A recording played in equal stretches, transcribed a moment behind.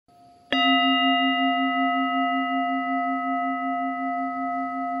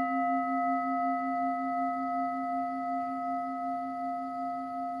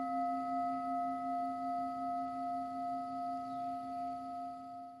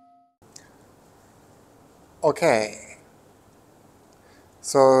Okay,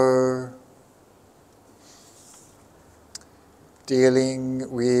 so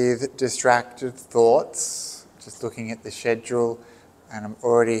dealing with distracted thoughts, just looking at the schedule, and I'm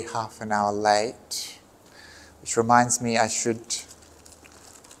already half an hour late, which reminds me I should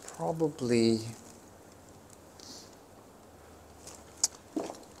probably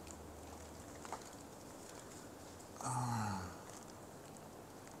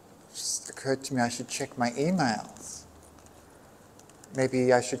just occurred to me I should check my emails.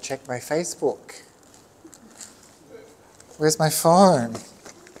 Maybe I should check my Facebook. Where's my phone?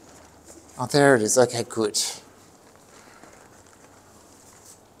 Oh, there it is. Okay, good.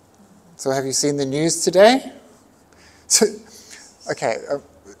 So have you seen the news today? So, okay,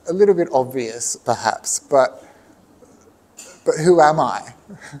 a little bit obvious perhaps, but who am I?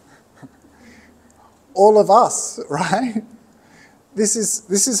 All of us, right? This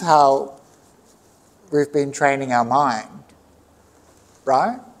is how we've been training our mind,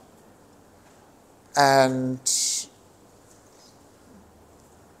 right? And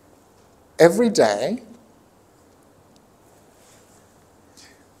every day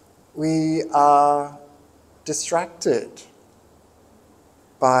we are distracted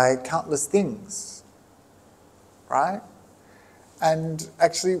by countless things, right? And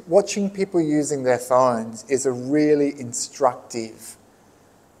actually watching people using their phones is a really instructive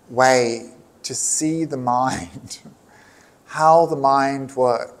way to see the mind, how the mind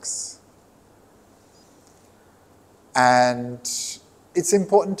works. And it's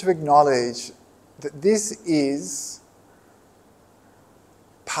important to acknowledge that this is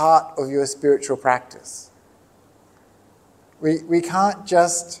part of your spiritual practice. We can't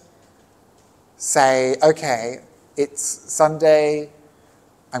just say, okay, it's Sunday,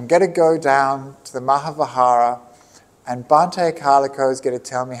 I'm going to go down to the Maha Vihara and Bhante Akaliko is going to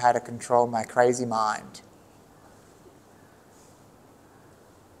tell me how to control my crazy mind.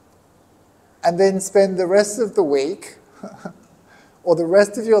 And then spend the rest of the week or the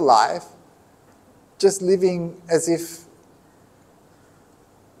rest of your life just living as if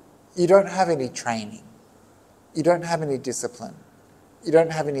you don't have any training, you don't have any discipline, you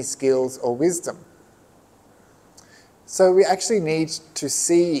don't have any skills or wisdom. So we actually need to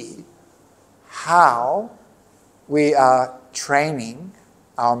see how we are training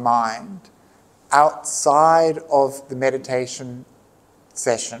our mind outside of the meditation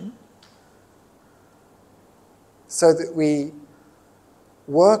session so that we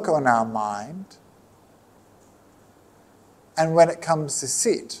work on our mind, and when it comes to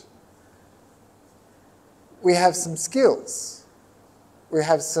sit, we have some skills, we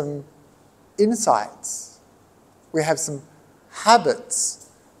have some insights, we have some habits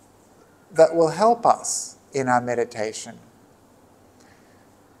that will help us in our meditation.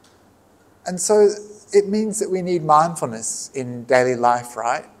 And so it means that we need mindfulness in daily life,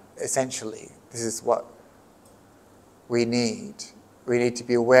 right? Essentially, this is what we need. We need to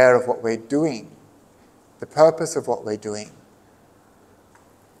be aware of what we're doing, the purpose of what we're doing,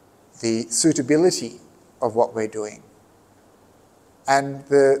 the suitability of what we're doing, and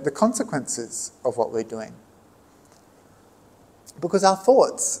the consequences of what we're doing. Because our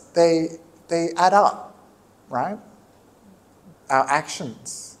thoughts, they add up, right? Our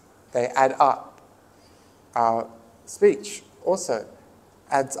actions, they add up. Our speech also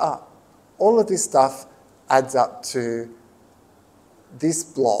adds up. All of this stuff adds up to this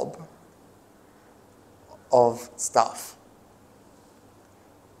blob of stuff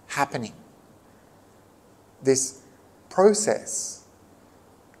happening, this process,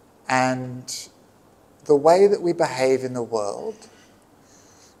 and the way that we behave in the world,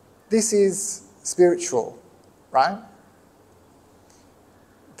 this is spiritual, right?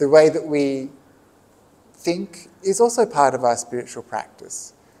 The way that we think is also part of our spiritual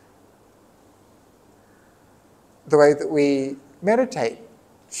practice. The way that we meditate,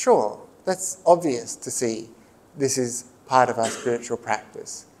 sure, that's obvious to see this is part of our spiritual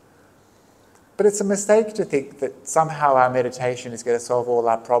practice. But it's a mistake to think that somehow our meditation is going to solve all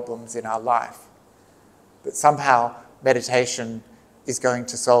our problems in our life. That somehow meditation is going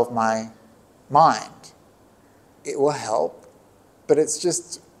to solve my mind. It will help, but it's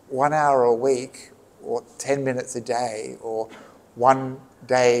just 1 hour a week or 10 minutes a day or 1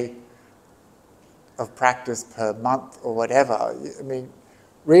 day of practice per month or whatever. I mean,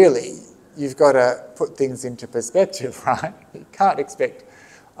 really, you've got to put things into perspective, right? You can't expect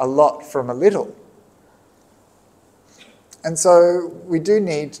a lot from a little. And so we do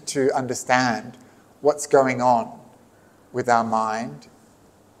need to understand what's going on with our mind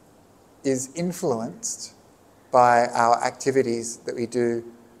is influenced by our activities that we do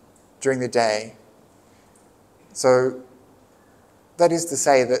during the day So that is to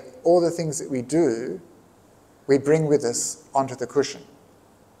say that all the things that we do, we bring with us onto the cushion.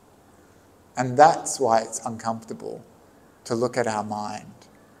 And that's why it's uncomfortable to look at our mind.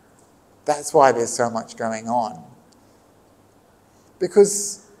 That's why there's so much going on.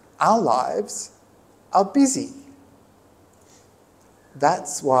 Because our lives are busy.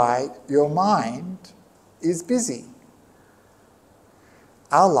 That's why your mind is busy.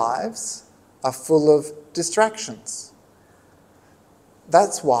 Our lives are full of distractions.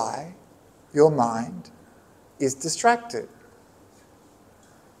 That's why your mind is distracted.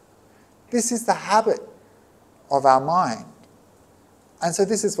 This is the habit of our mind. And so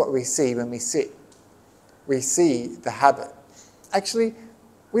this is what we see when we sit. We see the habit. Actually,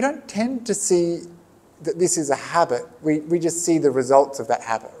 we don't tend to see that this is a habit. We just see the results of that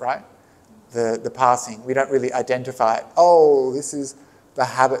habit, right? The passing. We don't really identify it. Oh, this is the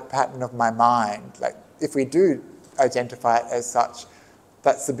habit pattern of my mind. Like, if we do identify it as such,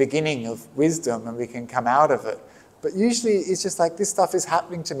 that's the beginning of wisdom and we can come out of it. But usually it's just like, this stuff is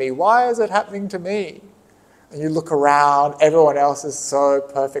happening to me. Why is it happening to me? And you look around, everyone else is so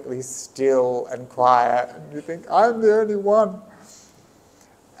perfectly still and quiet, and you think, I'm the only one.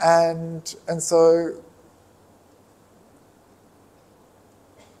 And so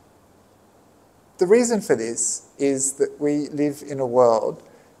the reason for this is that we live in a world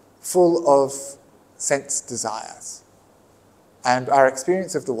full of sense desires. And our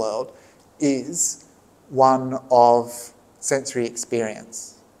experience of the world is one of sensory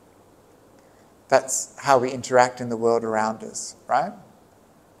experience. That's how we interact in the world around us, right?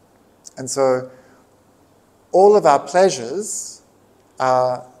 And so all of our pleasures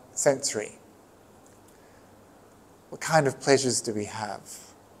are sensory. What kind of pleasures do we have?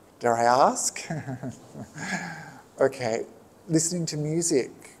 Dare I ask? Okay, listening to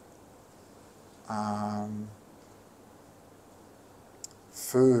music,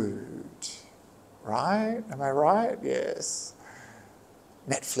 food, right? Am I right? Yes.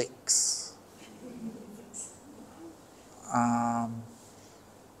 Netflix.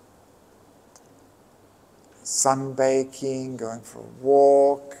 Sunbaking, going for a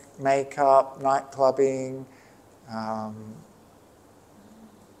walk, makeup, night clubbing,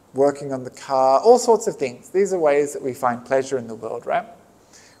 working on the car, all sorts of things. These are ways that we find pleasure in the world, right?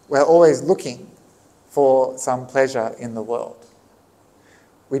 We're always looking for some pleasure in the world.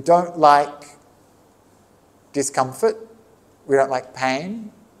 We don't like discomfort, we don't like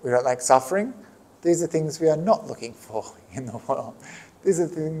pain, we don't like suffering. These are things we are not looking for in the world. These are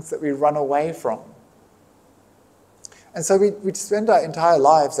things that we run away from. And so we spend our entire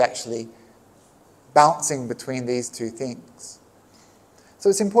lives actually bouncing between these two things. So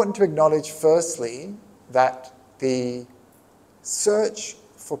it's important to acknowledge firstly that the search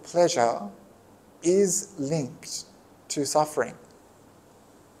for pleasure is linked to suffering.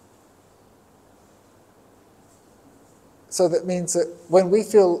 So that means that when we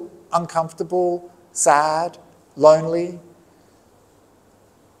feel uncomfortable, sad, lonely,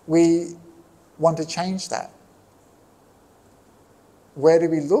 we want to change that. Where do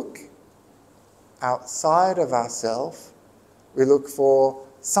we look? Outside of ourselves, we look for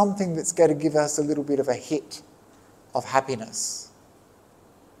something that's going to give us a little bit of a hit of happiness.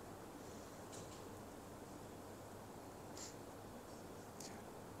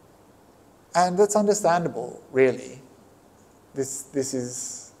 And that's understandable, really. This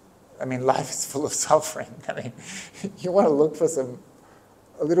is, I mean, life is full of suffering. I mean, you want to look for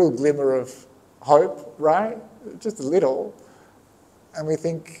a little glimmer of hope, right? Just a little. And we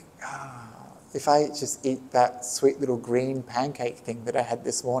think, if I just eat that sweet little green pancake thing that I had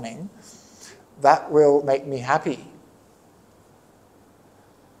this morning, that will make me happy.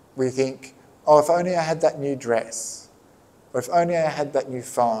 We think, oh, if only I had that new dress, or if only I had that new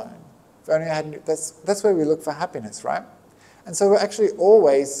phone, if only I had that's where we look for happiness, right? And so we're actually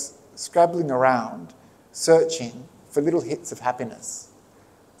always scrabbling around, searching for little hits of happiness.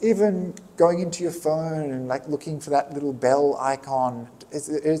 Even going into your phone and like looking for that little bell icon.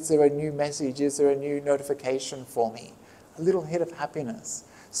 Is there a new message? Is there a new notification for me? A little hit of happiness.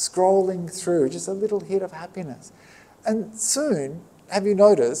 Scrolling through, just a little hit of happiness. And soon, have you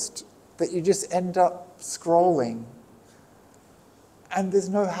noticed that you just end up scrolling and there's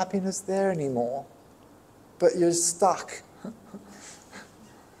no happiness there anymore, but you're stuck.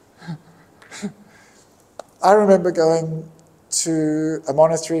 I remember going to a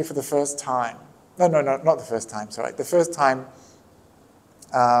monastery for the first time. No, not the first time, sorry. The first time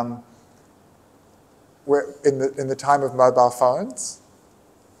in the time of mobile phones,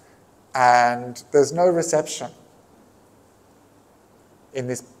 and there's no reception in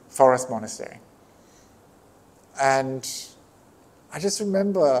this forest monastery. And I just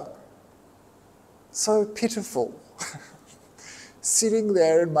remember so pitiful, sitting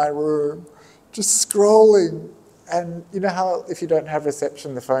there in my room, just scrolling. And you know how if you don't have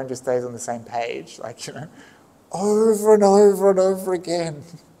reception, the phone just stays on the same page? Like, you know, over and over and over again,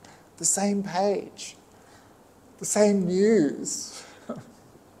 the same page, the same news.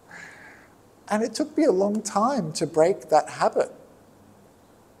 And it took me a long time to break that habit.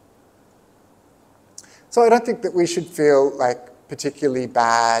 So I don't think that we should feel like particularly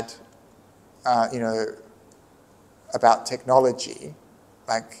bad, about technology.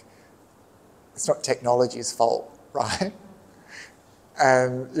 Like, it's not technology's fault, right?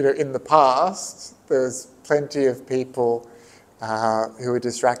 And, in the past, there was plenty of people who were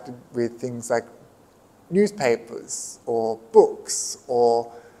distracted with things like newspapers or books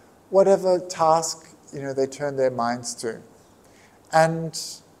or whatever task, they turned their minds to. And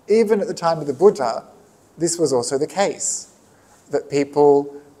even at the time of the Buddha, this was also the case, that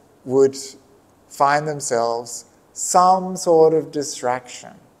people would find themselves some sort of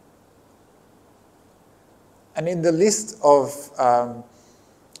distraction. And in the list of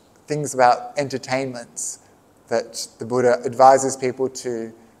things about entertainments that the Buddha advises people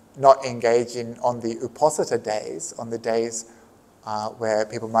to not engage in on the Uposatha days, on the days where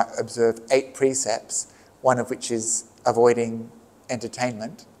people might observe 8 precepts, one of which is avoiding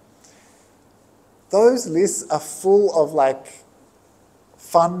entertainment, those lists are full of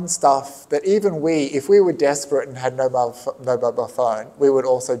fun stuff that even we, if we were desperate and had no mobile phone, we would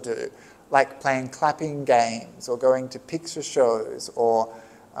also do, like playing clapping games or going to picture shows or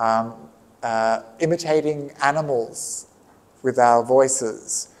imitating animals with our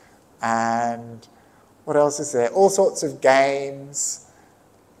voices. And what else is there? All sorts of games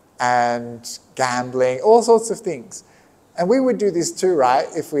and gambling, all sorts of things. And we would do this too, right?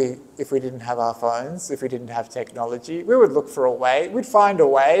 If we didn't have our phones, if we didn't have technology, we would look for a way. We'd find a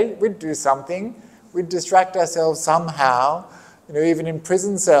way. We'd do something. We'd distract ourselves somehow. Even in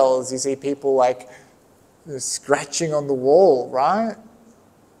prison cells, you see people scratching on the wall, right?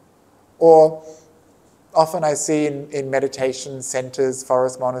 Or often I see in meditation centers,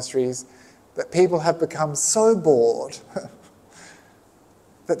 forest monasteries, that people have become so bored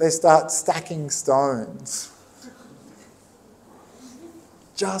that they start stacking stones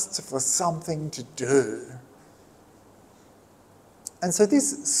just for something to do. And so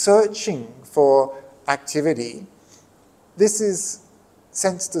this searching for activity, this is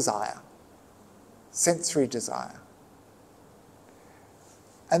sense desire, sensory desire.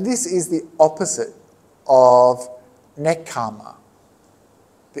 And this is the opposite of nekkhamma,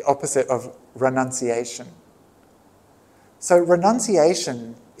 the opposite of renunciation. So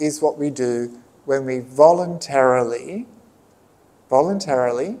renunciation is what we do when we voluntarily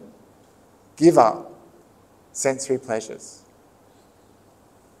give up sensory pleasures.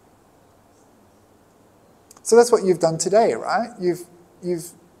 So that's what you've done today, right? You've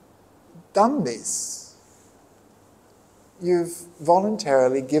done this. You've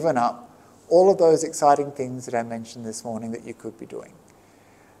voluntarily given up all of those exciting things that I mentioned this morning that you could be doing.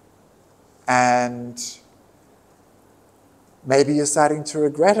 And maybe you're starting to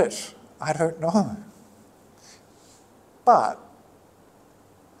regret it. I don't know. But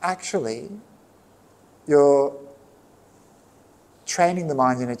actually, you're training the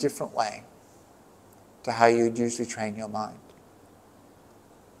mind in a different way to how you'd usually train your mind.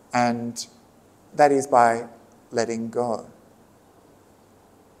 And that is by letting go.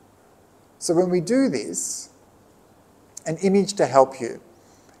 So when we do this, an image to help you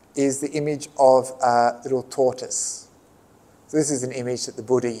is the image of a little tortoise. So this is an image that the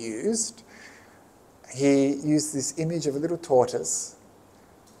Buddha used. He used this image of a little tortoise,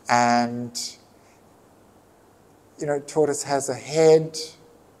 and tortoise has a head,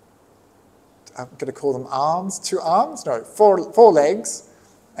 I'm going to call them arms, 2 arms? No, 4 legs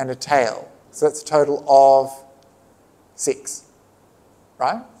and a tail. So that's a total of 6,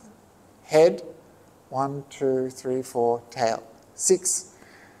 right? Head, 1, 2, 3, 4, tail. 6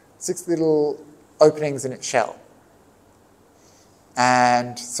 little openings in its shell.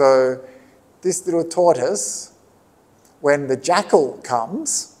 And so this little tortoise, when the jackal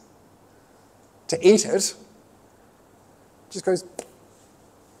comes to eat it, just goes,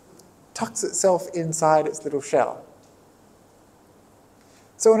 tucks itself inside its little shell.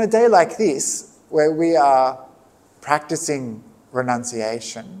 So on a day like this, where we are practicing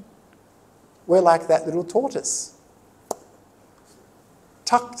renunciation, we're like that little tortoise,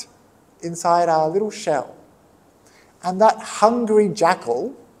 tucked inside our little shell. And that hungry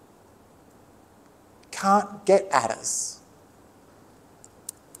jackal can't get at us.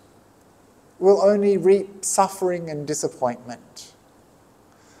 we'll only reap suffering and disappointment.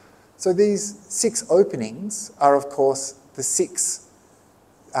 So these 6 openings are, of course, the 6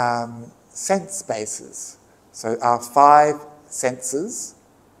 sense bases. So our 5 senses,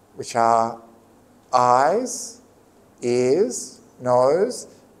 which are eyes, ears, nose,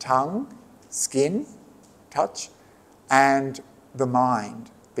 tongue, skin, touch, and the mind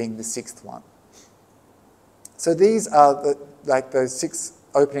being the 6th one. So these are like those 6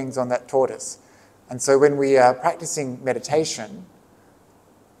 openings on that tortoise. And so when we are practicing meditation,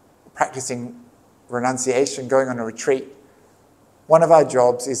 practicing renunciation, going on a retreat, one of our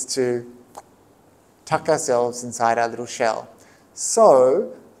jobs is to tuck ourselves inside our little shell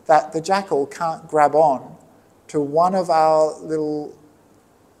so that the jackal can't grab on to one of our little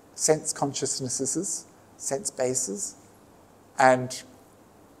sense consciousnesses, sense bases, and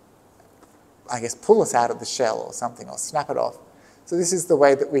I guess pull us out of the shell or something, or snap it off. So this is the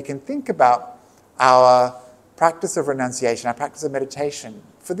way that we can think about our practice of renunciation, our practice of meditation.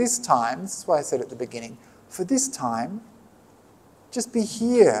 For this time, this is why I said at the beginning, for this time, just be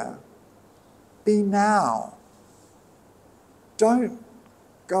here, be now. Don't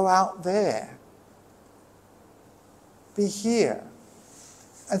go out there. Be here.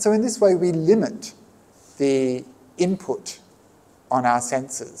 And so in this way we limit the input on our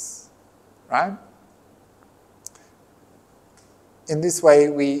senses, right? In this way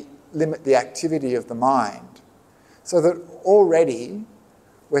we limit the activity of the mind, so that already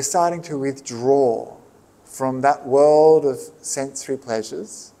we're starting to withdraw from that world of sensory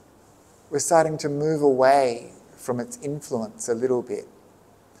pleasures. We're starting to move away from its influence a little bit.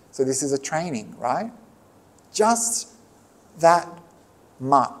 So this is a training, right? Just that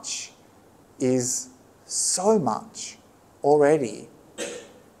much is so much already.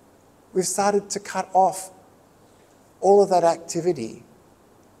 We've started to cut off all of that activity,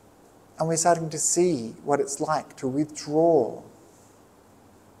 and we're starting to see what it's like to withdraw.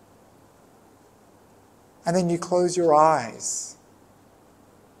 And then you close your eyes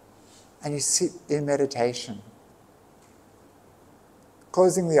and you sit in meditation.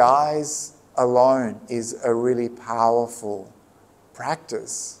 Closing the eyes alone is a really powerful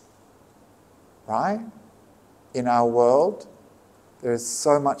practice, right? In our world, there is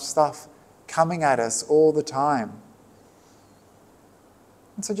so much stuff coming at us all the time.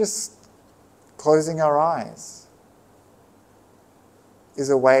 And so just closing our eyes is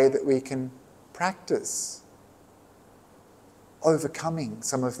a way that we can practice overcoming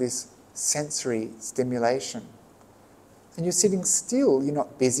some of this sensory stimulation. And you're sitting still, you're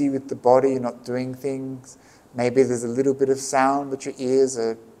not busy with the body, you're not doing things. Maybe there's a little bit of sound, but your ears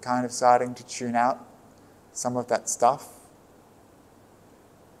are kind of starting to tune out some of that stuff.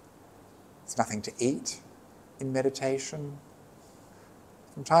 There's nothing to eat in meditation.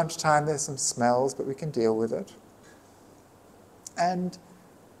 From time to time there's some smells, but we can deal with it. And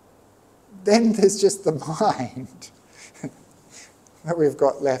then there's just the mind that we've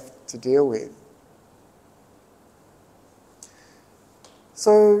got left to deal with.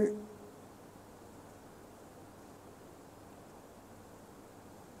 So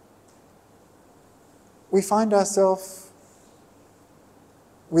we find ourselves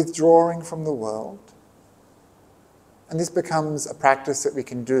withdrawing from the world, and this becomes a practice that we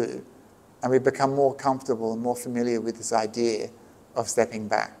can do, and we become more comfortable and more familiar with this idea of stepping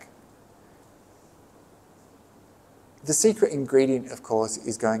back. The secret ingredient, of course,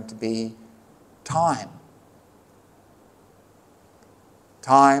 is going to be time.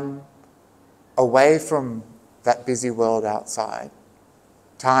 Time away from that busy world outside,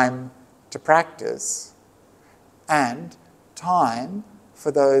 time to practice, and time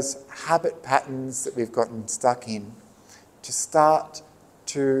for those habit patterns that we've gotten stuck in to start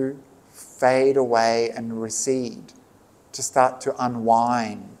to fade away and recede, to start to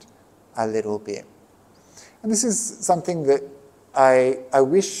unwind a little bit. And this is something that I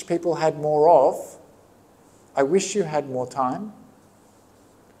wish people had more of. I wish you had more time.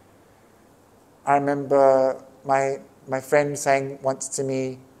 I remember my friend saying once to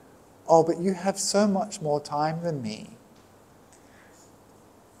me, "Oh, but you have so much more time than me."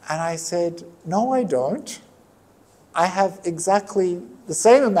 And I said, "No, I don't. I have exactly the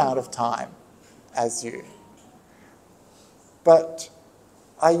same amount of time as you. But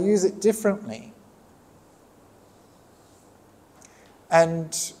I use it differently."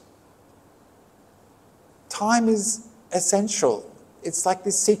 And time is essential. It's like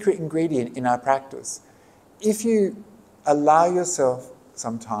this secret ingredient in our practice. If you allow yourself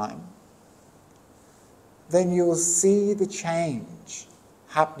some time, then you'll see the change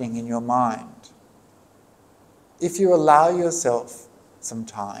happening in your mind. If you allow yourself some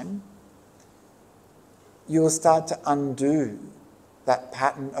time, you will start to undo that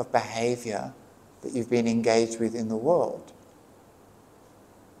pattern of behaviour that you've been engaged with in the world.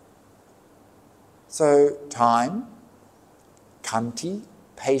 So time, khanti,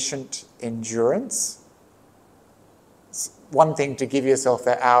 patient endurance. It's one thing to give yourself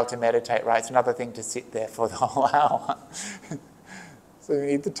that hour to meditate, right? It's another thing to sit there for the whole hour. So you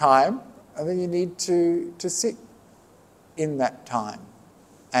need the time, and then you need to sit in that time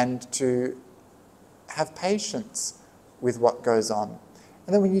and to have patience with what goes on.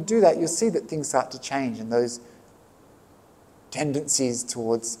 And then when you do that, you'll see that things start to change, and those tendencies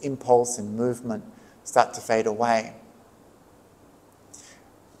towards impulse and movement start to fade away.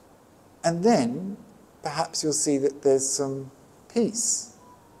 And then perhaps you'll see that there's some peace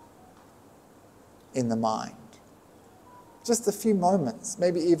in the mind. Just a few moments,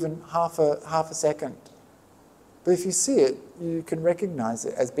 maybe even half a second. But if you see it, you can recognize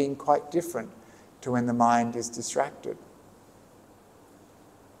it as being quite different to when the mind is distracted.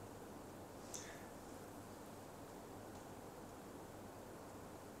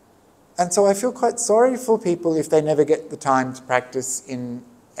 And so I feel quite sorry for people if they never get the time to practice in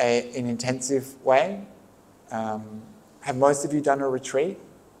an intensive way. Have most of you done a retreat?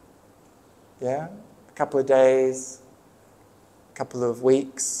 Yeah? A couple of days, a couple of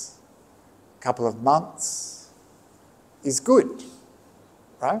weeks, a couple of months is good,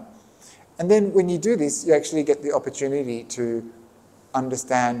 right? And then when you do this, you actually get the opportunity to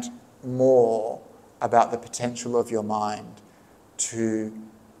understand more about the potential of your mind to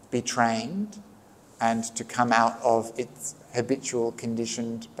be trained and to come out of its habitual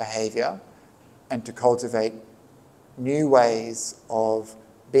conditioned behaviour and to cultivate new ways of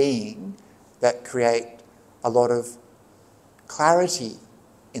being that create a lot of clarity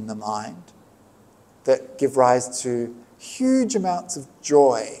in the mind, that give rise to huge amounts of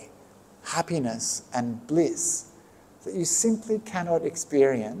joy, happiness and bliss that you simply cannot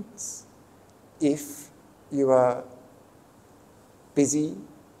experience if you are busy,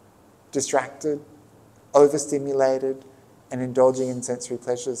 distracted, overstimulated, and indulging in sensory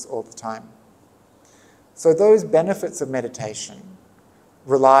pleasures all the time. So those benefits of meditation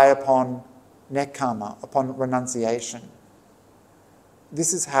rely upon nekkhamma, upon renunciation.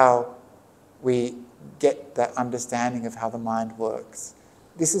 This is how we get that understanding of how the mind works.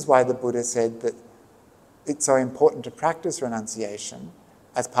 This is why the Buddha said that it's so important to practice renunciation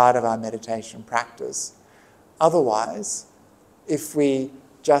as part of our meditation practice. Otherwise, if we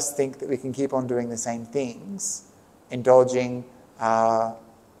just think that we can keep on doing the same things, indulging all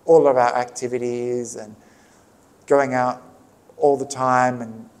of our activities and going out all the time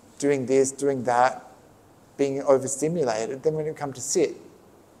and doing this, doing that, being overstimulated, then when we come to sit,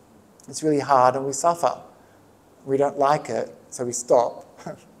 it's really hard and we suffer. We don't like it, so we stop.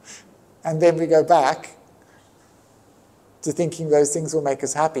 And then we go back to thinking those things will make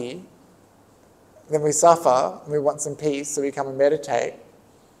us happy. Then we suffer and we want some peace, so we come and meditate.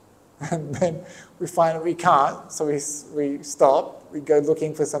 And then we find that we can't, so we stop, we go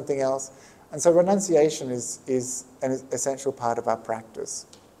looking for something else. And so renunciation is an essential part of our practice.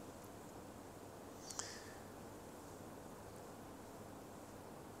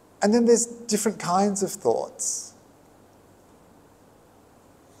 And then there's different kinds of thoughts.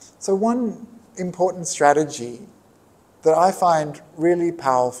 So one important strategy that I find really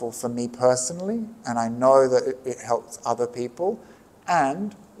powerful for me personally, and I know that it helps other people,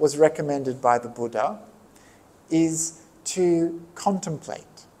 and was recommended by the Buddha, is to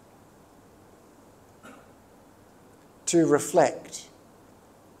contemplate, to reflect.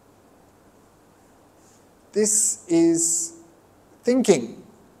 This is thinking,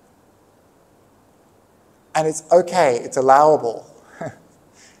 and it's okay, it's allowable.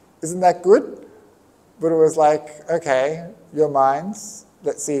 Isn't that good? Buddha was like, okay, your minds,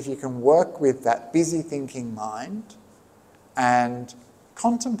 let's see if you can work with that busy thinking mind and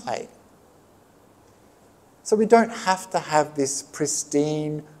contemplate. So we don't have to have this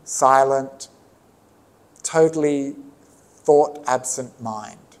pristine, silent, totally thought-absent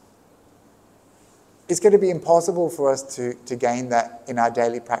mind. It's going to be impossible for us to gain that in our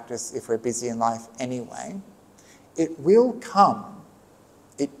daily practice if we're busy in life anyway. It will come.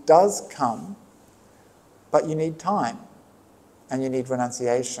 It does come, but you need time and you need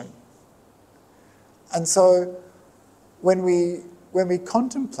renunciation. And so when we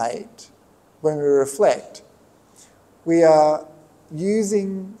contemplate, when we reflect, we are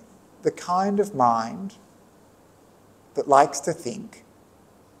using the kind of mind that likes to think,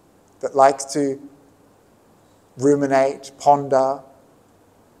 that likes to ruminate, ponder,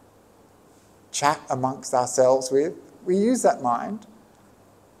 chat amongst ourselves with. We use that mind,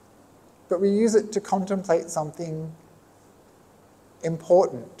 but we use it to contemplate something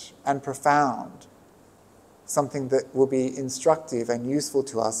important and profound, something that will be instructive and useful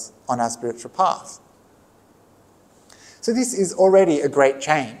to us on our spiritual path. So this is already a great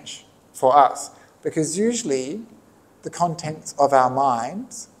change for us, because usually the contents of our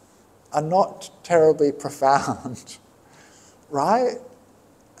minds are not terribly profound, right?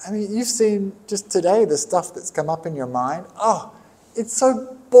 I mean, you've seen just today the stuff that's come up in your mind. Oh, it's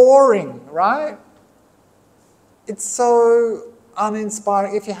so boring, right? It's so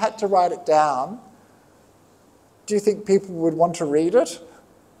uninspiring. If you had to write it down, do you think people would want to read it?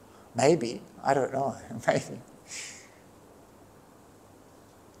 Maybe. I don't know. Maybe.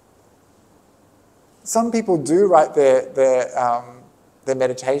 Some people do write their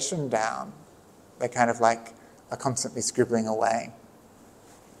meditation down. They kind of like are constantly scribbling away.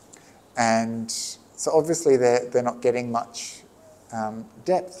 And so obviously they're not getting much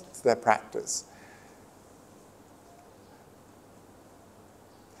depth to their practice.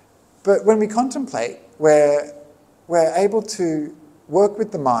 But when we contemplate, we're able to work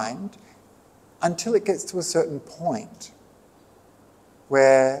with the mind until it gets to a certain point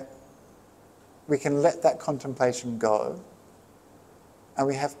where we can let that contemplation go and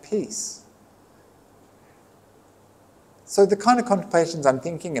we have peace. So the kind of contemplations I'm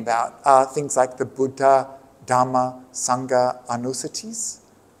thinking about are things like the Buddha, Dhamma, Sangha, Anusatis.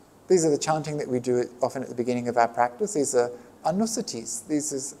 These are the chanting that we do often at the beginning of our practice. These are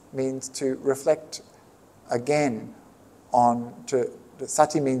Anusatis. Means to reflect again on,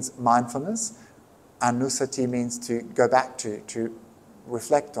 sati means mindfulness, anusati means to go back to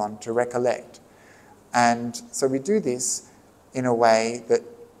reflect on, to recollect. And so we do this in a way that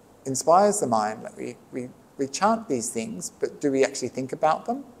inspires the mind. We chant these things, but do we actually think about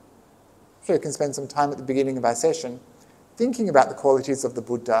them? So we can spend some time at the beginning of our session thinking about the qualities of the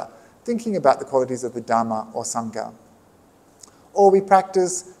Buddha, thinking about the qualities of the Dhamma or Sangha. Or we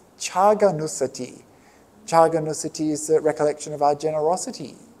practice Chaganusati. Chaganusati is the recollection of our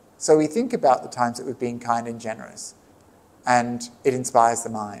generosity. So we think about the times that we've been kind and generous, and it inspires the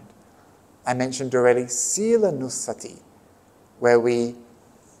mind. I mentioned already Sila Nusati, where we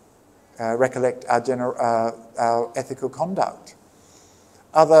recollect our ethical conduct.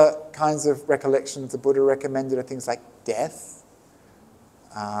 Other kinds of recollections the Buddha recommended are things like death.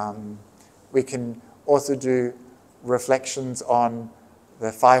 We can also do reflections on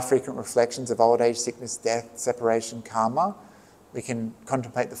the 5 frequent reflections of old age, sickness, death, separation, karma. We can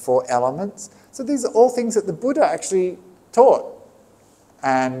contemplate the 4 elements. So these are all things that the Buddha actually taught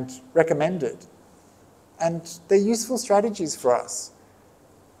and recommended. And they're useful strategies for us.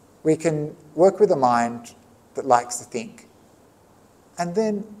 We can work with a mind that likes to think. And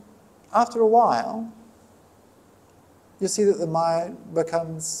then, after a while, you'll see that the mind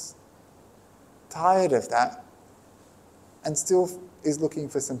becomes tired of that and still is looking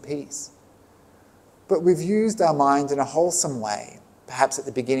for some peace. But we've used our mind in a wholesome way, perhaps at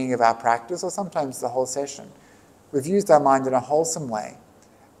the beginning of our practice or sometimes the whole session. We've used our mind in a wholesome way,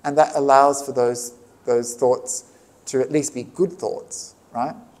 and that allows for those thoughts to at least be good thoughts,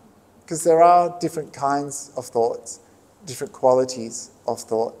 right? Because there are different kinds of thoughts, different qualities of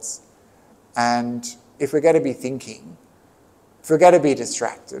thoughts. And if we're going to be thinking, if we're going to be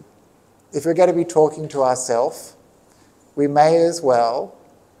distracted, if we're going to be talking to ourselves, we may as well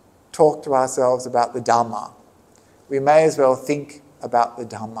talk to ourselves about the Dhamma. We may as well think about the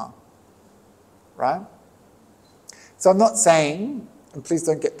Dhamma, right? So I'm not saying, and please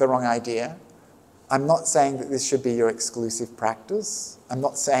don't get the wrong idea, I'm not saying that this should be your exclusive practice. I'm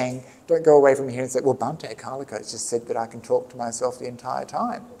not saying, don't go away from here and say, well, Bhante Akaliko has just said that I can talk to myself the entire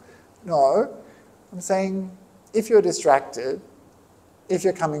time. No, I'm saying if you're distracted, if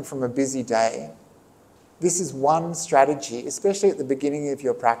you're coming from a busy day, this is one strategy, especially at the beginning of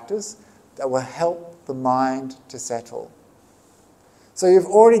your practice, that will help the mind to settle. So you've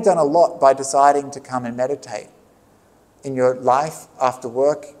already done a lot by deciding to come and meditate. In your life, after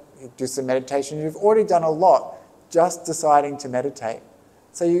work, you do some meditation. You've already done a lot just deciding to meditate.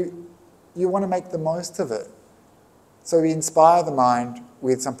 So you want to make the most of it. So we inspire the mind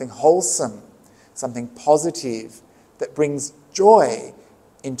with something wholesome, something positive that brings joy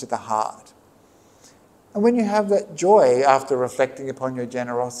into the heart. And when you have that joy after reflecting upon your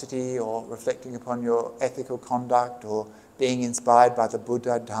generosity or reflecting upon your ethical conduct or being inspired by the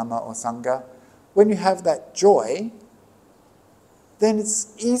Buddha, Dhamma or Sangha, when you have that joy, then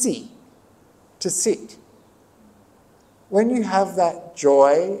it's easy to sit. When you have that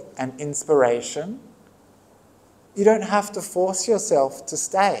joy and inspiration, you don't have to force yourself to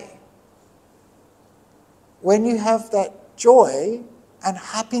stay. When you have that joy and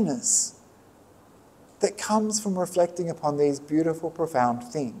happiness, that comes from reflecting upon these beautiful, profound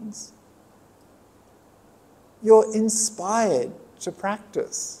things, you're inspired to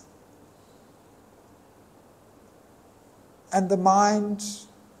practice. And the mind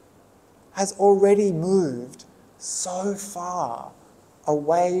has already moved so far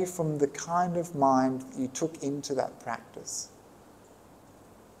away from the kind of mind you took into that practice.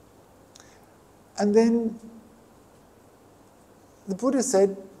 And then the Buddha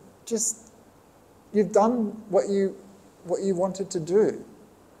said, you've done what you wanted to do.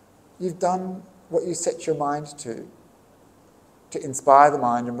 You've done what you set your mind to inspire the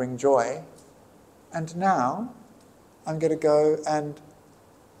mind and bring joy. And now I'm going to go and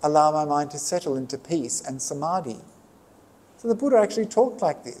allow my mind to settle into peace and samadhi. So the Buddha actually talked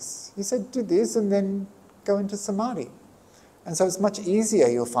like this. He said, do this and then go into samadhi. And so it's much easier,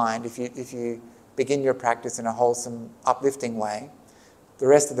 you'll find, if you begin your practice in a wholesome, uplifting way. The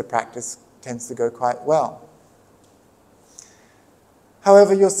rest of the practice tends to go quite well.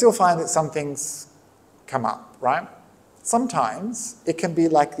 However, you'll still find that some things come up, right? Sometimes it can be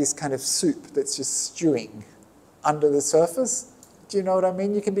like this kind of soup that's just stewing under the surface. Do you know what I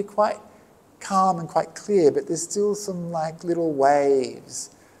mean? You can be quite calm and quite clear, but there's still some like little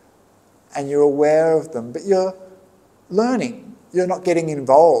waves, and you're aware of them, but you're learning. You're not getting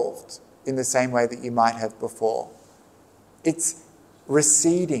involved in the same way that you might have before. It's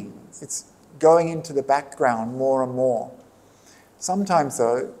receding. It's going into the background more and more. Sometimes,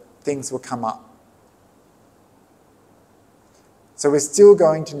 though, things will come up. So we're still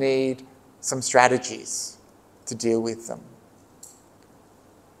going to need some strategies to deal with them.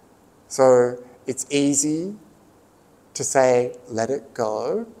 So it's easy to say, let it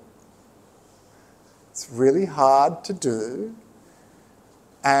go. It's really hard to do.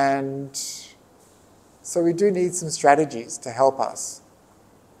 And so we do need some strategies to help us.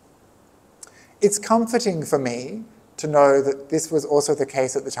 It's comforting for me to know that this was also the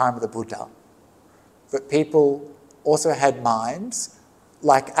case at the time of the Buddha, that people also had minds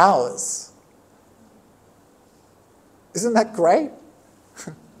like ours. Isn't that great?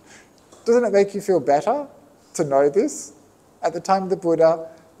 Doesn't it make you feel better to know this? At the time of the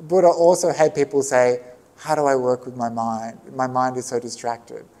Buddha also had people say, how do I work with my mind? My mind is so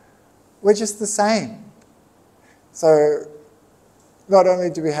distracted. We're just the same. So not only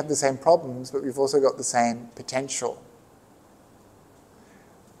do we have the same problems, but we've also got the same potential.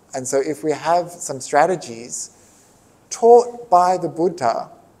 And so if we have some strategies taught by the Buddha,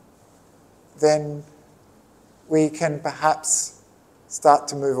 then we can perhaps start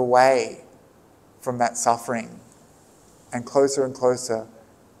to move away from that suffering and closer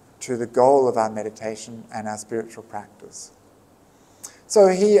to the goal of our meditation and our spiritual practice. So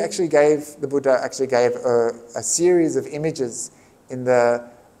the Buddha actually gave a series of images in the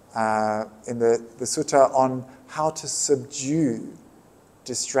sutta on how to subdue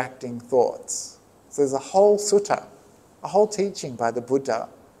distracting thoughts. So there's a whole sutta, a whole teaching by the Buddha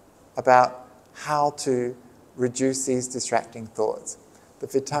about how to reduce these distracting thoughts. The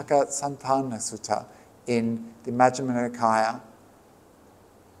Vitakka Sampanna Sutta in the Majjhima Nikaya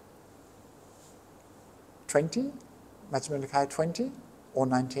 20, Majjhima Nikaya 20 or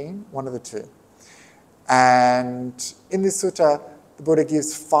 19, one of the two. And in this sutta, the Buddha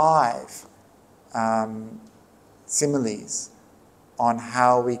gives 5 similes on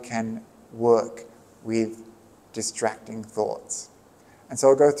how we can work with distracting thoughts. And so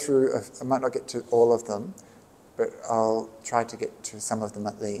I'll go through, I might not get to all of them, but I'll try to get to some of them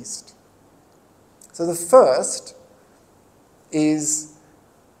at least. So the first is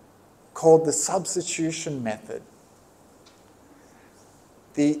called the substitution method.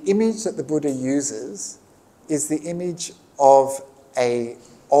 The image that the Buddha uses is the image of an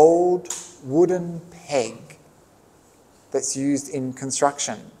old wooden peg that's used in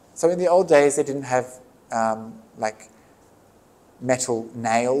construction. So in the old days, they didn't have like metal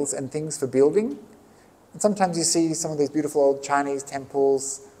nails and things for building. And sometimes you see some of these beautiful old Chinese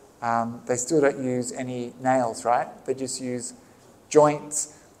temples, they still don't use any nails, right? They just use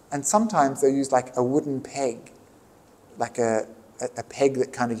joints. And sometimes they use like a wooden peg, like a peg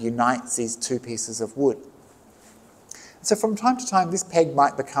that kind of unites these two pieces of wood. So from time to time, this peg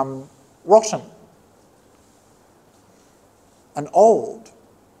might become rotten and old.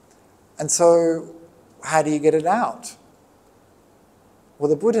 And so how do you get it out? Well,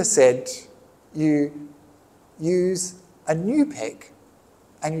 the Buddha said you use a new peg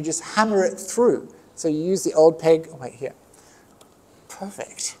and you just hammer it through. So you use the old peg, oh wait, here.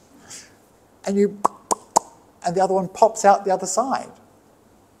 Perfect. And the other one pops out the other side.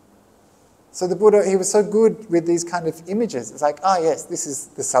 So the Buddha, he was so good with these kind of images. It's like, yes, this is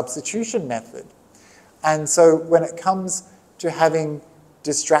the substitution method. And so when it comes to having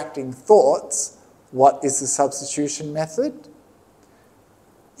distracting thoughts, what is the substitution method?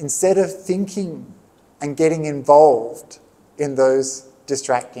 Instead of thinking and getting involved in those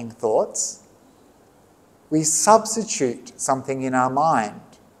distracting thoughts, we substitute something in our mind,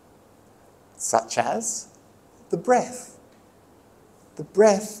 such as the breath. The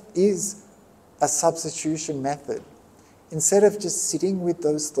breath is a substitution method. Instead of just sitting with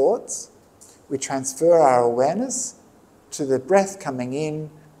those thoughts, we transfer our awareness to the breath coming in,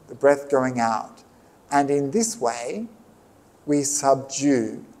 the breath going out. And in this way, we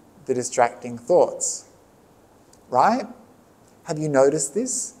subdue the distracting thoughts. Right? Have you noticed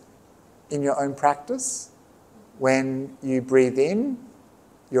this in your own practice? When you breathe in,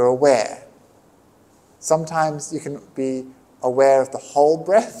 you're aware. Sometimes you can be aware of the whole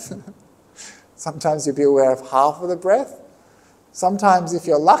breath. Sometimes you'll be aware of half of the breath. Sometimes, if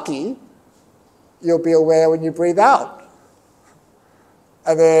you're lucky, you'll be aware when you breathe out.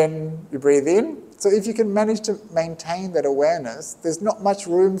 And then you breathe in. So if you can manage to maintain that awareness, there's not much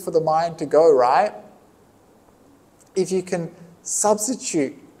room for the mind to go, right? If you can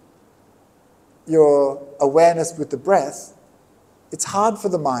substitute your awareness with the breath, it's hard for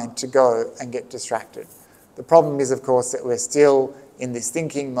the mind to go and get distracted. The problem is, of course, that we're still in this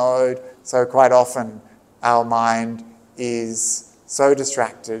thinking mode, so quite often our mind is so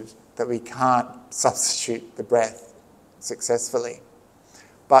distracted that we can't substitute the breath successfully.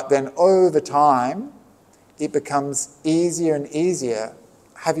 But then over time, it becomes easier and easier.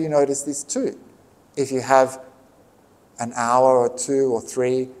 Have you noticed this too? If you have an hour or 2 or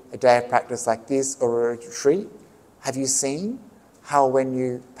 3 a day of practice like this or a retreat, have you seen how when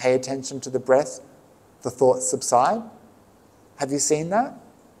you pay attention to the breath, the thoughts subside? Have you seen that?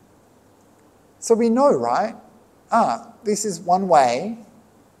 So we know, right? This is one way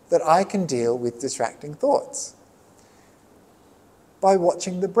that I can deal with distracting thoughts, by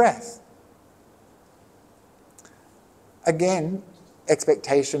watching the breath. Again,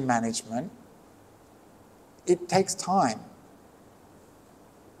 expectation management. It takes time.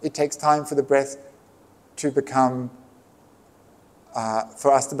 It takes time for the breath to become,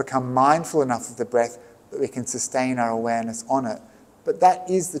 for us to become mindful enough of the breath that we can sustain our awareness on it. But that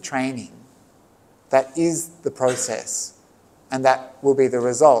is the training. That is the process. And that will be the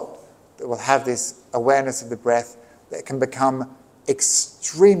result, that we'll have this awareness of the breath that can become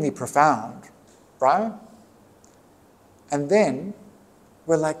extremely profound, right? And then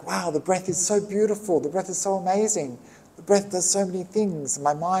we're like, wow, the breath is so beautiful, the breath is so amazing, the breath does so many things,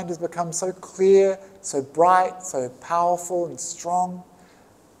 my mind has become so clear, so bright, so powerful and strong.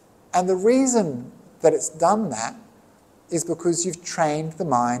 And the reason that it's done that is because you've trained the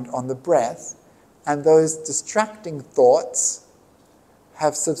mind on the breath, and those distracting thoughts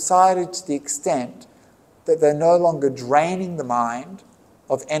have subsided to the extent that they're no longer draining the mind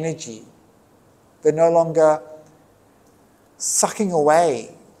of energy. They're no longer sucking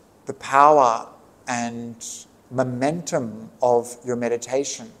away the power and momentum of your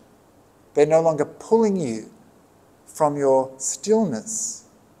meditation. They're no longer pulling you from your stillness.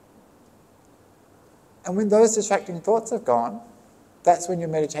 And when those distracting thoughts have gone, that's when your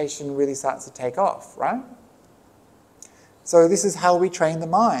meditation really starts to take off, right? So this is how we train the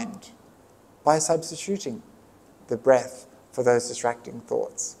mind, by substituting the breath for those distracting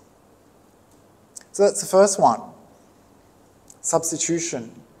thoughts. So that's the first one.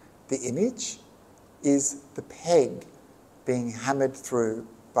 Substitution. The image is the peg being hammered through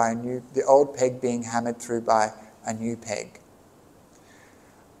by the old peg being hammered through by a new peg.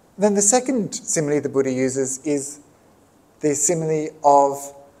 Then the second simile the Buddha uses is the simile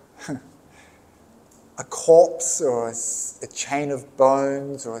of a corpse or a chain of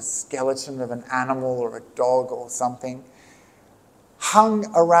bones or a skeleton of an animal or a dog or something hung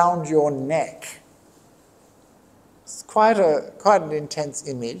around your neck. It's quite an intense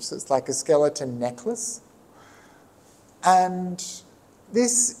image. So it's like a skeleton necklace. And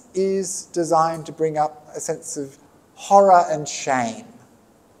this is designed to bring up a sense of horror and shame.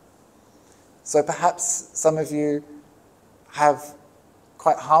 So perhaps some of you have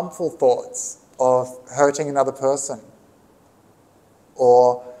quite harmful thoughts of hurting another person.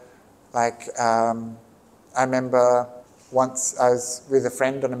 Or like, I remember once I was with a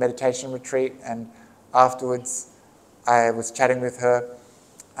friend on a meditation retreat, and afterwards I was chatting with her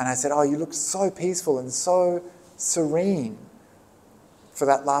and I said, oh, you look so peaceful and so serene for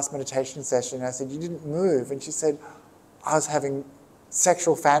that last meditation session. And I said, you didn't move. And she said, I was having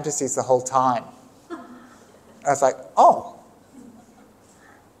sexual fantasies the whole time. I was like, oh.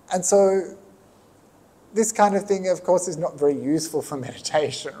 And so this kind of thing, of course, is not very useful for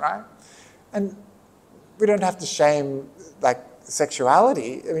meditation, right? And we don't have to shame like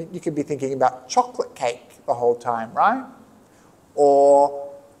sexuality. I mean, you could be thinking about chocolate cake the whole time, right? Or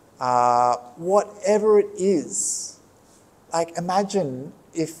whatever it is. Like imagine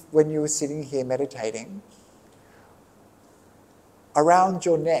if when you were sitting here meditating, around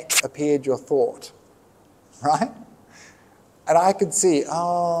your neck appeared your thought, right? And I could see,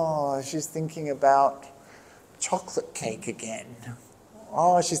 oh, she's thinking about chocolate cake again.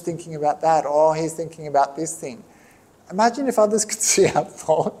 Oh, she's thinking about that. Oh, he's thinking about this thing. Imagine if others could see our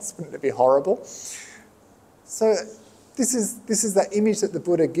thoughts. Wouldn't it be horrible? So this is that image that the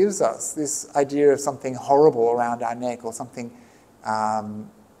Buddha gives us, this idea of something horrible around our neck or something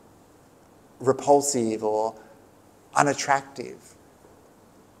repulsive or unattractive.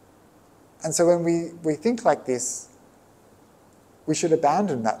 And so when we think like this, we should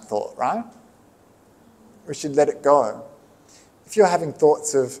abandon that thought, right? We should let it go. If you're having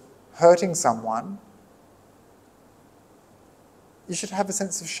thoughts of hurting someone, you should have a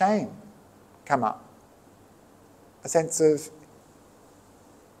sense of shame come up. A sense of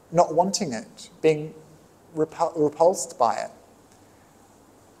not wanting it, being repulsed by it.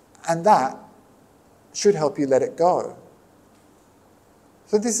 And that should help you let it go.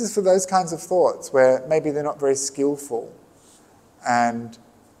 So this is for those kinds of thoughts where maybe they're not very skillful and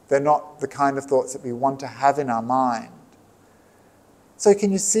they're not the kind of thoughts that we want to have in our mind. So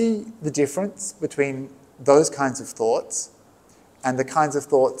can you see the difference between those kinds of thoughts and the kinds of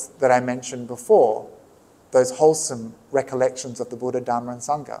thoughts that I mentioned before, those wholesome recollections of the Buddha, Dhamma and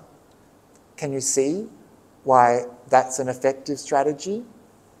Sangha? Can you see why that's an effective strategy?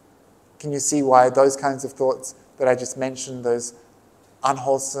 Can you see why those kinds of thoughts that I just mentioned, those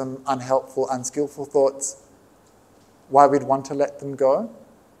unwholesome, unhelpful, unskillful thoughts, why we'd want to let them go?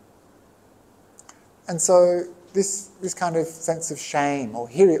 And so this kind of sense of shame, or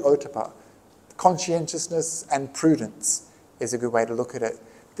hiri ottappa, conscientiousness and prudence is a good way to look at it.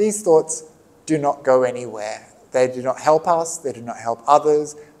 These thoughts do not go anywhere. They do not help us, they do not help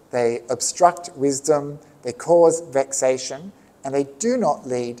others, they obstruct wisdom, they cause vexation, and they do not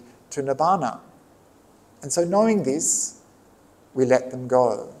lead to nibbana. And so knowing this, we let them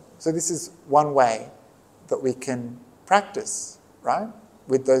go. So this is one way that we can practice, right,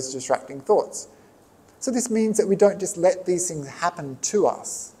 with those distracting thoughts. So this means that we don't just let these things happen to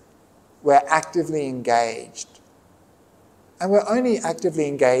us. We're actively engaged. And we're only actively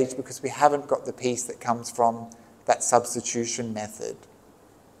engaged because we haven't got the peace that comes from that substitution method.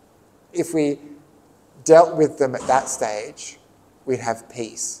 If we dealt with them at that stage, we'd have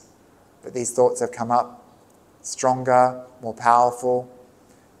peace. But these thoughts have come up stronger, more powerful.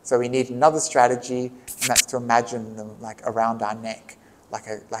 So we need another strategy, and that's to imagine them like around our neck, like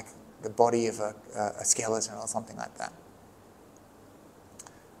the body of a skeleton or something like that.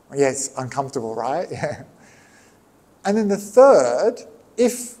 Yes, uncomfortable, right? Yeah. And then the third,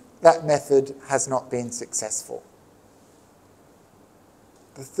 if that method has not been successful.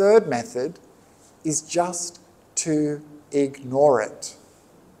 The third method is just to ignore it.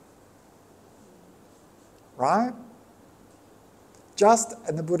 Right?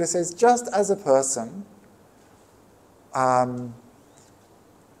 And the Buddha says, just as a person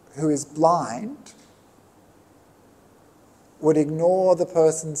who is blind would ignore the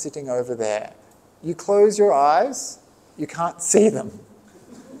person sitting over there. You close your eyes, you can't see them,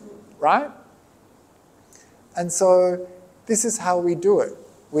 right? And so this is how we do it.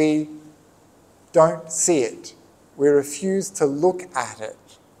 We don't see it. We refuse to look at it.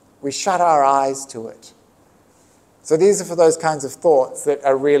 We shut our eyes to it. So these are for those kinds of thoughts that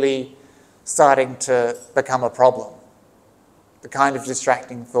are really starting to become a problem. The kind of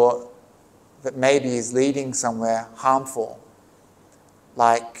distracting thought that maybe is leading somewhere harmful,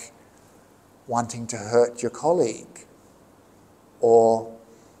 like wanting to hurt your colleague, or,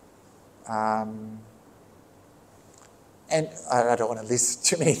 and I don't want to list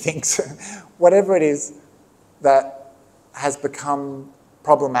too many things, whatever it is that has become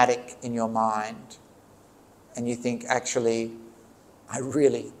problematic in your mind, and you think, actually, I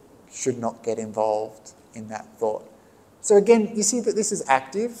really should not get involved in that thought. So again, you see that this is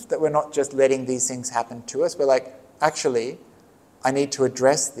active, that we're not just letting these things happen to us. We're like, actually, I need to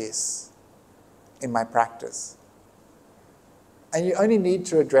address this in my practice. And you only need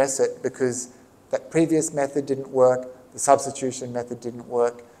to address it because that previous method didn't work, the substitution method didn't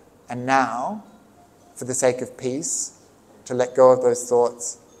work, and now, for the sake of peace, to let go of those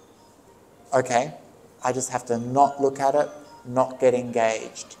thoughts, okay, I just have to not look at it, not get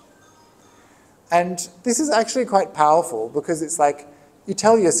engaged. And this is actually quite powerful because it's like you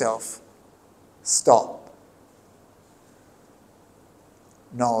tell yourself, stop.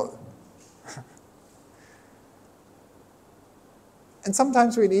 No. And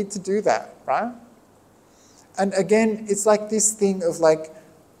sometimes we need to do that, right? And again, it's like this thing of like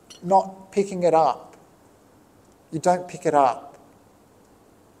not picking it up. You don't pick it up.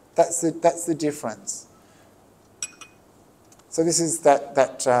 That's the difference. So this is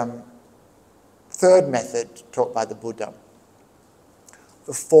that third method taught by the Buddha.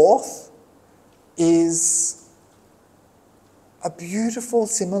 The fourth is a beautiful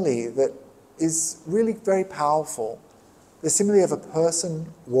simile that is really very powerful. The simile of a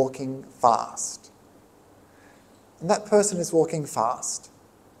person walking fast. And that person is walking fast.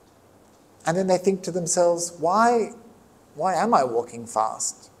 And then they think to themselves, why am I walking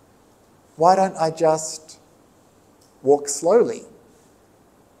fast? Why don't I just walk slowly?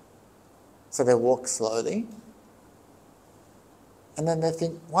 So they walk slowly. And then they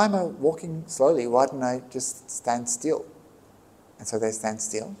think, why am I walking slowly? Why don't I just stand still? And so they stand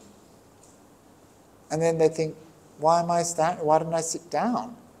still. And then they think, why don't I sit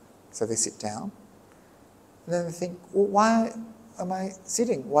down? So they sit down. And then they think, well, why am I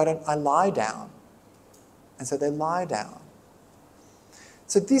sitting? Why don't I lie down? And so they lie down.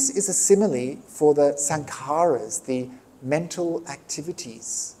 So this is a simile for the sankharas, the mental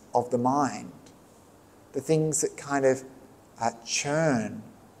activities of the mind, the things that kind of churn,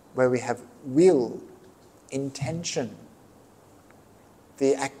 where we have will, intention,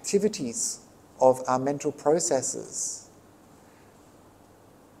 the activities of our mental processes.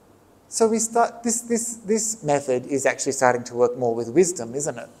 So we start, this method is actually starting to work more with wisdom,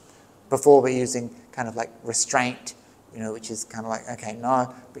 isn't it? Before we're using kind of like restraint, which is kind of like, okay,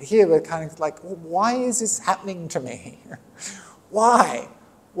 no. But here we're kind of like, well, why is this happening to me? Why?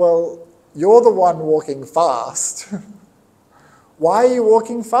 Well, you're the one walking fast. Why are you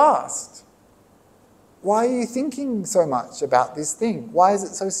walking fast? Why are you thinking so much about this thing? Why is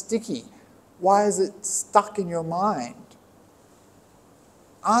it so sticky? Why is it stuck in your mind?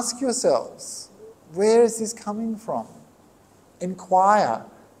 Ask yourselves, where is this coming from? Inquire,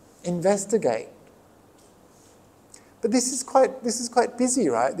 investigate. But this is quite busy,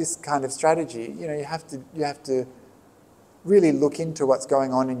 right? This kind of strategy. You have to really look into what's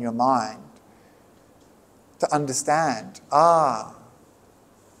going on in your mind to understand,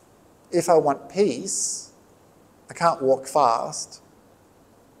 if I want peace, I can't walk fast.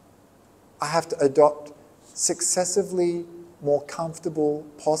 I have to adopt successively more comfortable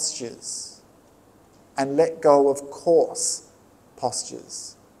postures and let go of coarse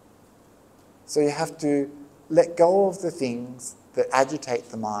postures. So you have to let go of the things that agitate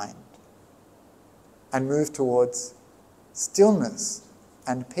the mind and move towards stillness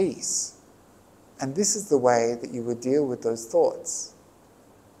and peace. And this is the way that you would deal with those thoughts.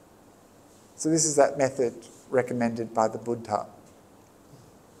 So this is that method recommended by the Buddha.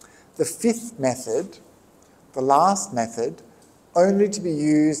 The fifth method, the last method, only to be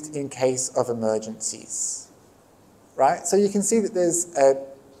used in case of emergencies. Right? So you can see that there's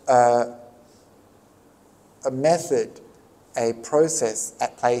a method, a process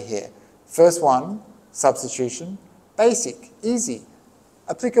at play here. First one, substitution, basic, easy,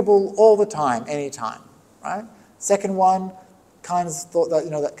 applicable all the time, anytime, right? Second one, kind of thought that,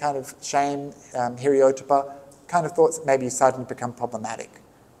 that kind of shame, hiriotapa, kind of thoughts that maybe starting to become problematic.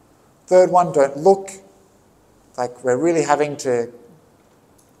 Third one, don't look, like we're really having to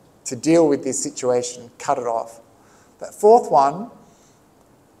deal with this situation, cut it off. That fourth one,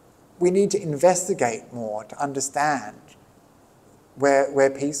 we need to investigate more to understand where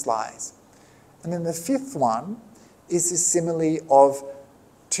peace lies. And then the fifth one is this simile of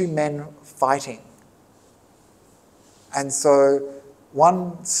two men fighting. And so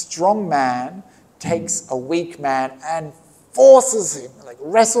one strong man takes a weak man and forces him, like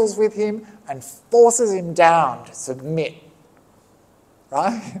wrestles with him and forces him down to submit.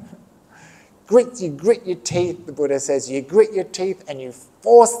 Right? You grit your teeth, the Buddha says. You grit your teeth and you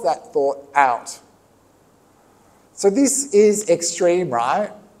force that thought out. So this is extreme,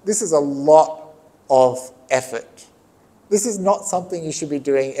 right? This is a lot of effort. This is not something you should be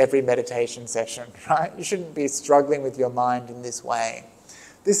doing every meditation session, right? You shouldn't be struggling with your mind in this way.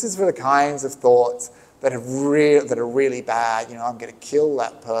 This is for the kinds of thoughts that are really bad. I'm going to kill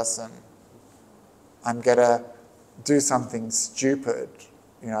that person. I'm going to do something stupid.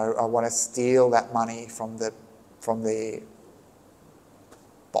 I want to steal that money from the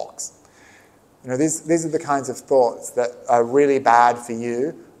box. These are the kinds of thoughts that are really bad for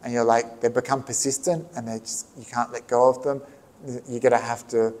you, and you're like, they become persistent and you can't let go of them. You're going to have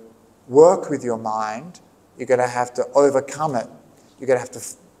to work with your mind. You're going to have to overcome it. You're going to have to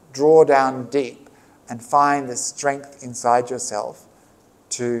draw down deep and find the strength inside yourself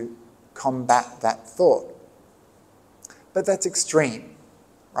to combat that thought. but that's extreme,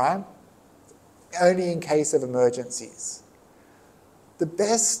 right? Only in case of emergencies. The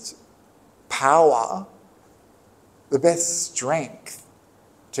best power, the best strength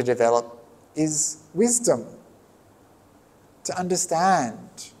to develop is wisdom. To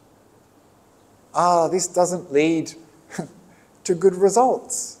understand, this doesn't lead to good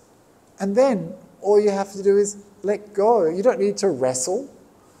results. And then all you have to do is let go. You don't need to wrestle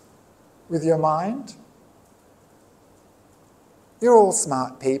with your mind. You're all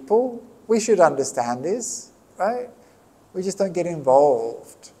smart people. We should understand this, right? We just don't get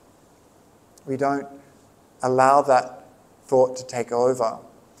involved. We don't allow that thought to take over.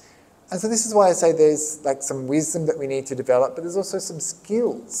 And so this is why I say there's like some wisdom that we need to develop, but there's also some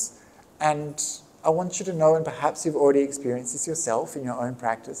skills. And I want you to know, and perhaps you've already experienced this yourself in your own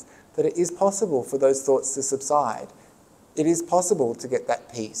practice, that it is possible for those thoughts to subside. It is possible to get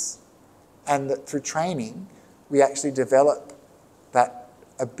that peace. And that through training, we actually develop that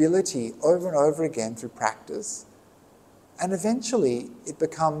ability over and over again through practice. And eventually it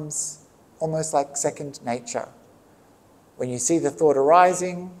becomes almost like second nature. When you see the thought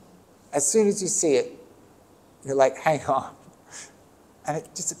arising, as soon as you see it, you're like, hang on. And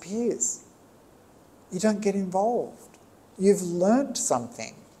it disappears. You don't get involved. You've learnt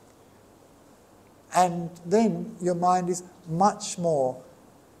something. And then your mind is much more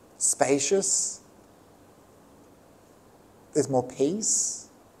spacious. There's more peace.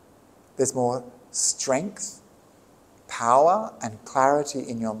 There's more strength, power, and clarity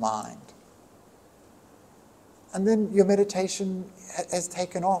in your mind. And then your meditation has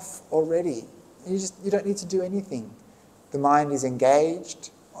taken off already. You don't need to do anything. The mind is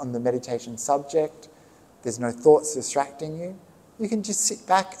engaged on the meditation subject. There's no thoughts distracting you. You can just sit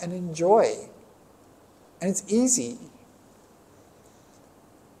back and enjoy. And it's easy.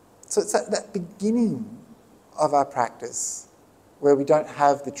 So it's at that beginning of our practice where we don't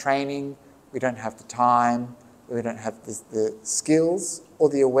have the training, we don't have the time, we don't have the skills or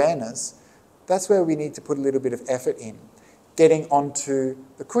the awareness. That's where we need to put a little bit of effort in. Getting onto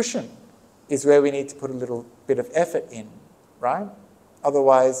the cushion is where we need to put a little bit of effort in, right?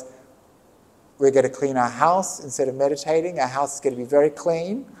 Otherwise, we're going to clean our house instead of meditating. Our house is going to be very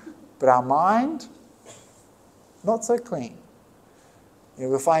clean, but our mind, not so clean.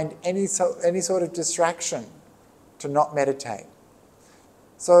 We'll find any sort of distraction to not meditate.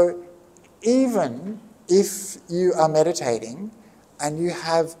 So even if you are meditating and you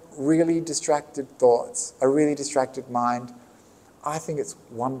have really distracted thoughts, a really distracted mind, I think it's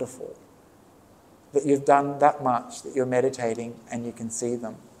wonderful that you've done that much, that you're meditating and you can see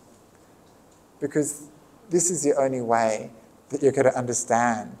them. Because this is the only way that you're going to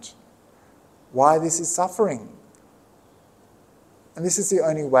understand why this is suffering. And this is the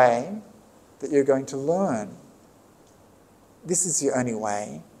only way that you're going to learn. This is the only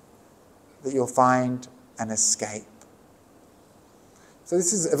way that you'll find an escape. So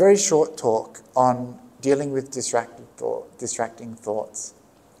this is a very short talk on dealing with distracting thoughts.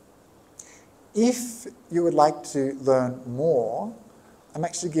 If you would like to learn more, I'm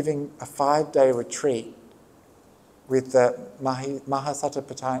actually giving a 5-day retreat with the Maha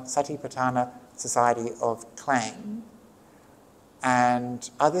Satipatthana Society of Klang. And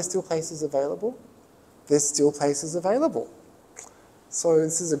are there still places available? There's still places available. So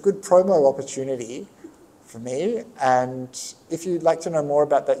this is a good promo opportunity for me. And if you'd like to know more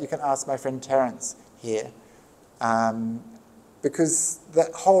about that, you can ask my friend Terence here. Because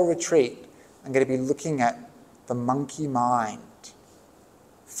that whole retreat, I'm going to be looking at the monkey mind.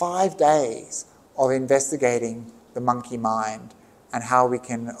 5 days of investigating the monkey mind and how we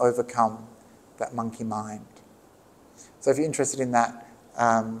can overcome that monkey mind. So if you're interested in that,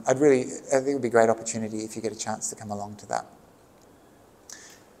 I think it would be a great opportunity if you get a chance to come along to that.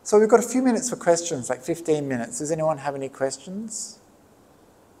 So we've got a few minutes for questions, like 15 minutes. Does anyone have any questions?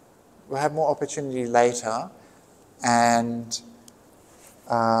 We'll have more opportunity later. And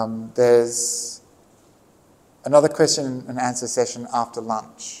there's another question and answer session after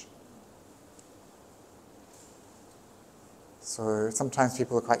lunch. So sometimes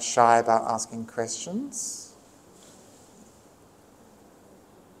people are quite shy about asking questions.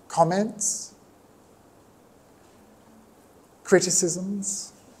 Comments?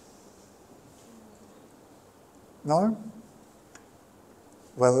 Criticisms? No?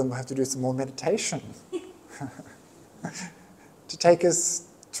 Well, then we'll have to do some more meditation to take us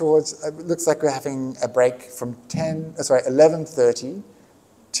towards, it looks like we're having a break from 11:30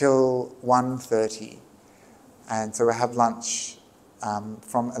 till 1:30. And so we'll have lunch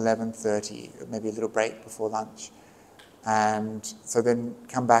from 11:30, maybe a little break before lunch. And so then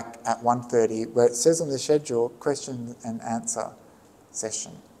come back at 1:30, where it says on the schedule, question and answer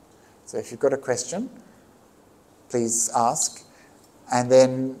session. So if you've got a question, please ask. And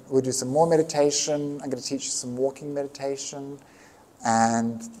then we'll do some more meditation. I'm going to teach you some walking meditation.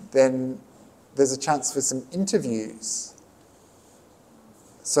 And then there's a chance for some interviews.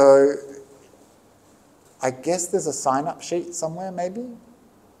 So I guess there's a sign-up sheet somewhere, maybe.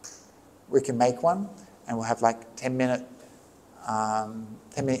 We can make one, and we'll have like 10-minute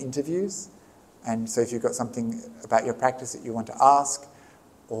interviews. And so if you've got something about your practice that you want to ask,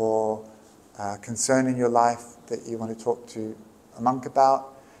 or a concern in your life that you want to talk to a monk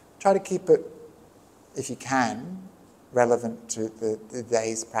about, try to keep it, if you can, relevant to the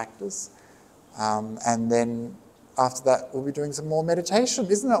day's practice. And then after that, we'll be doing some more meditation.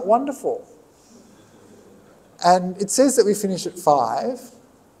 Isn't that wonderful? And it says that we finish at 5,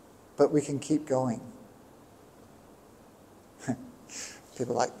 but we can keep going.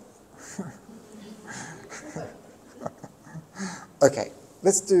 People like... Okay,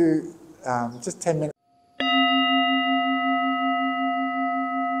 let's do just 10 minutes.